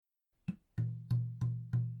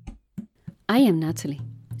I am Natalie.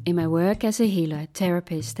 In my work as a healer,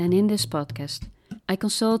 therapist, and in this podcast, I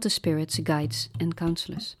consult the spirits, guides, and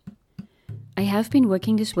counselors. I have been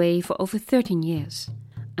working this way for over 13 years,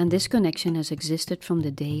 and this connection has existed from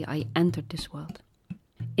the day I entered this world.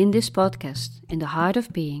 In this podcast, in the heart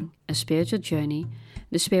of being, a spiritual journey,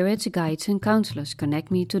 the spirits, guides, and counselors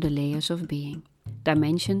connect me to the layers of being,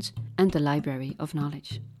 dimensions, and the library of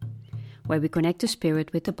knowledge, where we connect the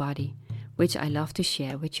spirit with the body, which I love to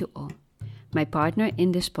share with you all. My partner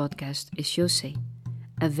in this podcast is José,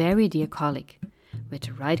 a very dear colleague, with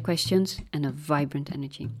the right questions and a vibrant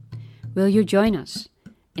energy. Will you join us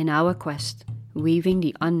in our quest, weaving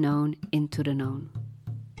the unknown into the known?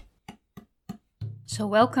 So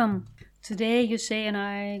welcome. Today José and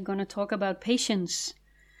I are going to talk about patience.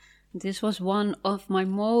 This was one of my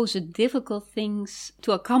most difficult things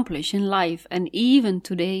to accomplish in life, and even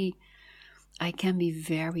today I can be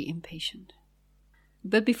very impatient.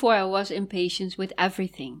 But before I was impatient with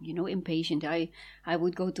everything, impatient. I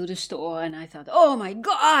would go to the store and I thought, oh my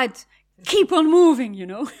God, keep on moving,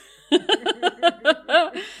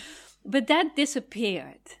 But that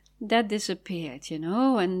disappeared,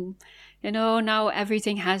 and, now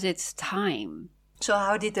everything has its time. So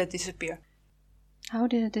how did that disappear? How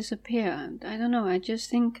did it disappear? I don't know. I just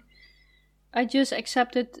think I just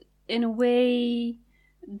accepted in a way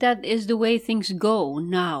that is the way things go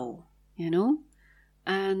now,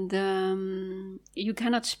 And you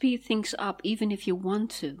cannot speed things up even if you want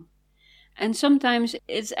to. And sometimes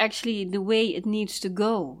it's actually the way it needs to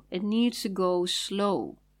go. It needs to go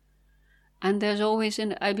slow. And there's always,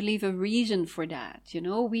 I believe, a reason for that.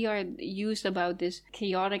 We are used about this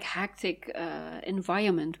chaotic, hectic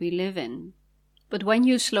environment we live in. But when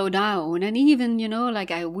you slow down, and even,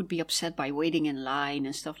 like I would be upset by waiting in line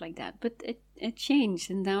and stuff like that. But it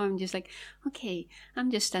changed, and now I'm just like, okay,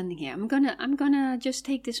 I'm just standing here. I'm gonna just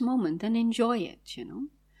take this moment and enjoy it,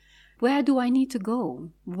 Where do I need to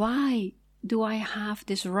go? Why do I have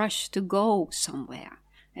this rush to go somewhere?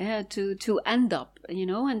 To end up,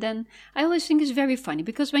 And then I always think it's very funny,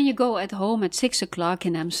 because when you go at home at 6 o'clock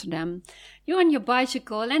in Amsterdam, you're on your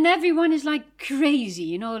bicycle and everyone is like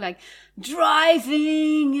crazy, like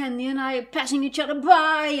driving and, passing each other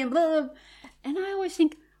by and blah, blah. And I always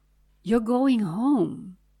think, you're going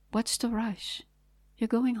home. What's the rush? You're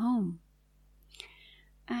going home.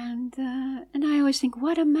 And I always think,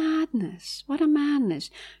 what a madness. What a madness.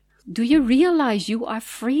 Do you realize you are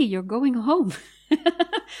free? You're going home.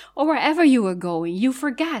 Or wherever you are going, you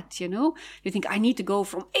forget, You think, I need to go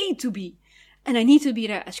from A to B, and I need to be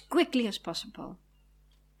there as quickly as possible.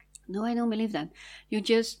 No, I don't believe that. You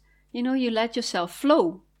just, you let yourself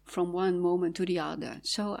flow from one moment to the other.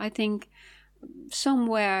 So I think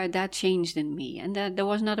somewhere that changed in me, and that there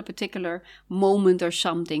was not a particular moment or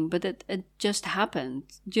something, but it just happened.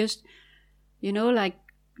 Just, like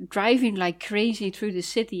driving like crazy through the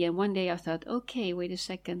city, and one day I thought, okay, wait a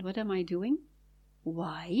second, what am I doing?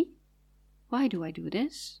 Why? Why do I do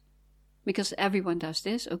this? Because everyone does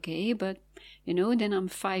this, okay, but, then I'm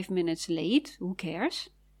 5 minutes late, who cares,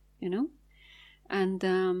 And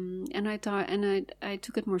I thought, and I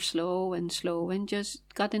took it more slow and just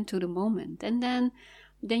got into the moment. And then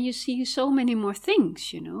you see so many more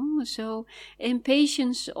things, So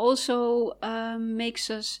impatience also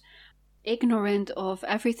makes us ignorant of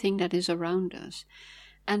everything that is around us.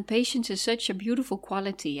 And patience is such a beautiful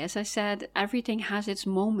quality. As I said, everything has its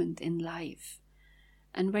moment in life.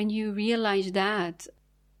 And when you realize that,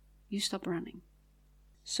 you stop running.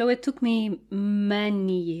 So it took me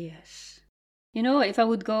many years. If I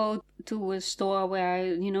would go to a store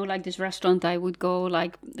where, like this restaurant I would go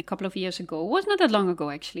like a couple of years ago. It was not that long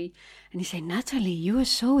ago, actually. And he said, Natalie, you are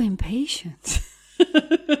so impatient.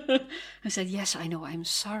 I said, yes, I know, I'm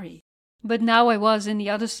sorry. But now I was in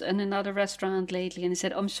another restaurant lately, and he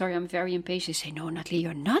said, I'm sorry, I'm very impatient. He said, no, Natalie,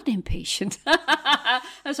 you're not impatient. I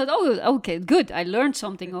said, oh, okay, good. I learned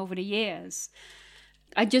something over the years.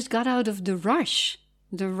 I just got out of the rush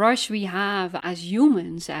we have as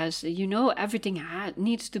humans, as, everything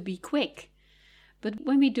needs to be quick. But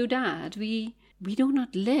when we do that, we do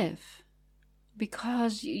not live,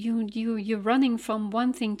 because you're running from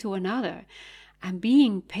one thing to another. And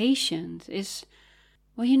being patient is...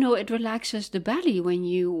 Well, it relaxes the belly when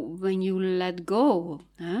you let go.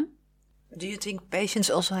 Huh? Do you think patience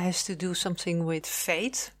also has to do something with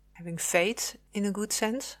faith? Having faith in a good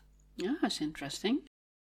sense? Yeah, that's interesting.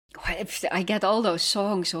 I get all those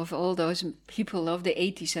songs of all those people of the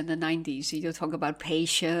 80s and the 90s. You talk about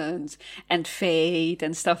patience and faith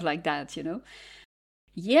and stuff like that,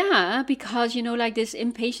 Yeah, because, like this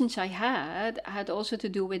impatience I had also to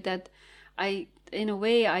do with that. In a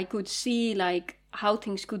way, I could see like how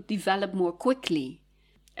things could develop more quickly.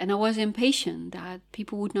 And I was impatient that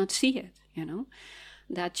people would not see it,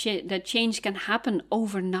 that change can happen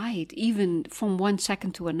overnight, even from 1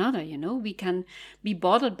 second to another. We can be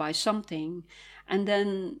bothered by something, and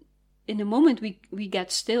then in the moment we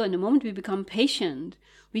get still, in the moment we become patient,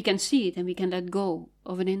 we can see it and we can let go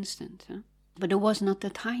of an instant. But it was not the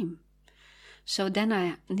time. So then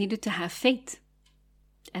I needed to have faith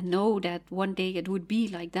and know that one day it would be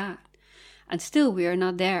like that. And still we are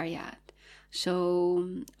not there yet. So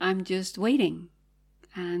I'm just waiting.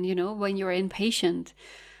 And, when you're impatient,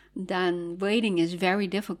 then waiting is very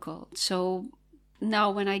difficult. So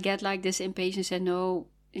now when I get like this impatience and no,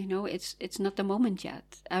 it's not the moment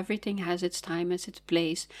yet. Everything has its time, has its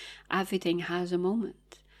place. Everything has a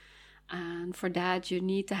moment. And for that, you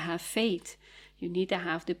need to have faith. You need to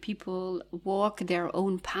have the people walk their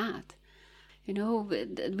own path. We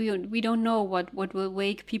don't know what will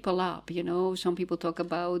wake people up. Some people talk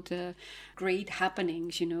about great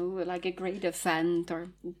happenings, like a great event or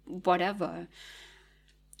whatever.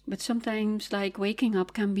 But sometimes, like, waking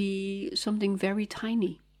up can be something very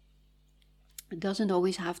tiny. It doesn't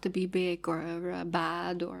always have to be big or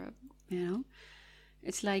bad or,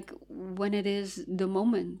 It's like when it is the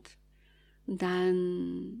moment,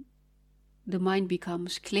 then the mind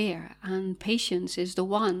becomes clear, and patience is the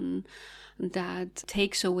one that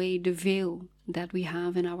takes away the veil that we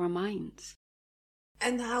have in our minds.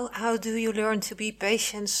 And how do you learn to be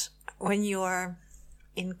patient when you are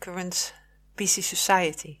in current busy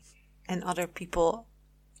society and other people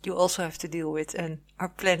you also have to deal with and are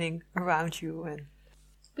planning around you? And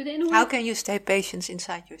but in a way, how can you stay patient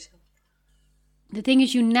inside yourself? The thing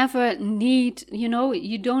is, you never need,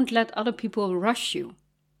 you don't let other people rush you.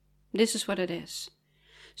 This is what it is.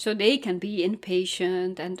 So they can be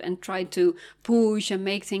impatient and try to push and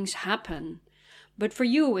make things happen. But for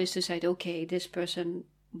you is to say, okay, this person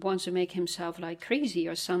wants to make himself like crazy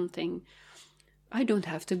or something. I don't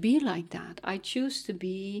have to be like that. I choose to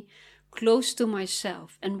be close to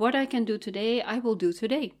myself. And what I can do today, I will do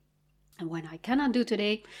today. And when I cannot do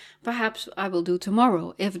today, perhaps I will do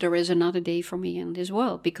tomorrow, if there is another day for me in this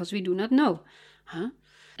world, because we do not know.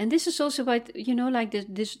 And this is also what, like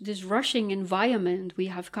this rushing environment we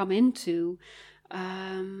have come into.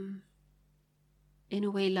 In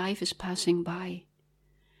a way, life is passing by.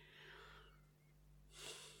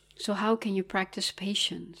 So how can you practice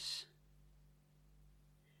patience?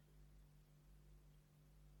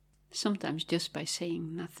 Sometimes just by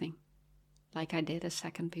saying nothing, like I did a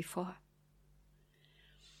second before.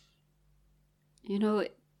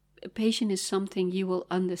 Patience is something you will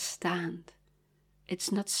understand.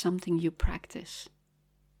 It's not something you practice.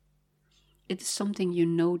 It's something you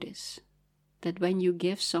notice. That when you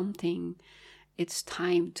give something its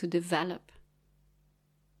time to develop,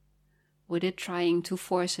 with it trying to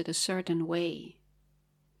force it a certain way,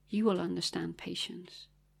 you will understand patience.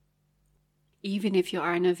 Even if you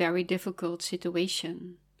are in a very difficult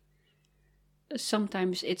situation,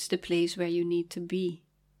 sometimes it's the place where you need to be,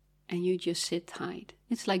 and you just sit tight.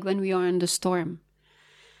 It's like when we are in the storm.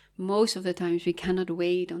 Most of the times we cannot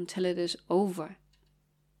wait until it is over,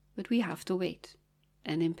 but we have to wait.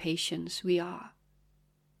 And in patience we are.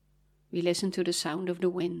 We listen to the sound of the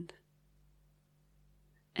wind,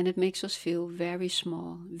 and it makes us feel very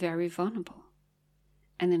small, very vulnerable.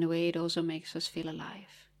 And in a way it also makes us feel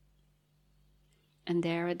alive. And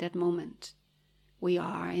there at that moment, we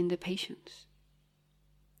are in the patience.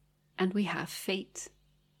 And we have faith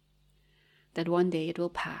that one day it will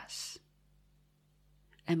pass.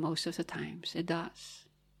 And most of the times it does.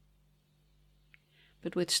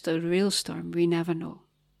 But with the real storm, we never know.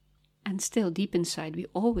 And still deep inside, we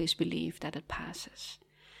always believe that it passes.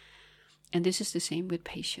 And this is the same with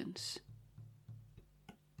patience.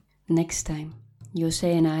 Next time,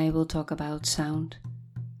 Jose and I will talk about sound.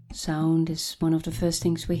 Sound is one of the first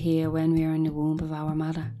things we hear when we are in the womb of our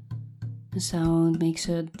mother. And sound makes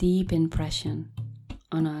a deep impression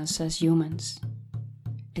on us as humans.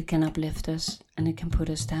 It can uplift us and it can put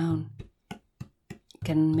us down. It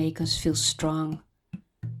can make us feel strong.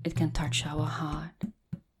 It can touch our heart.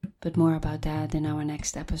 But more about that in our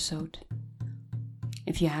next episode.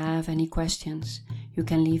 If you have any questions, you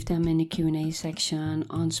can leave them in the Q&A section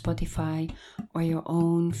on Spotify or your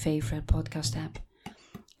own favorite podcast app.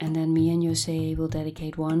 And then me and Jose will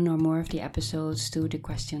dedicate one or more of the episodes to the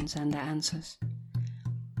questions and the answers.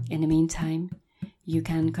 In the meantime, you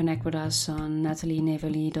can connect with us on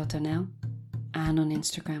natalieneverly.nl and on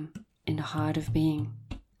Instagram, in the Heart of Being.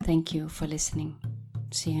 Thank you for listening.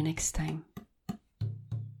 See you next time.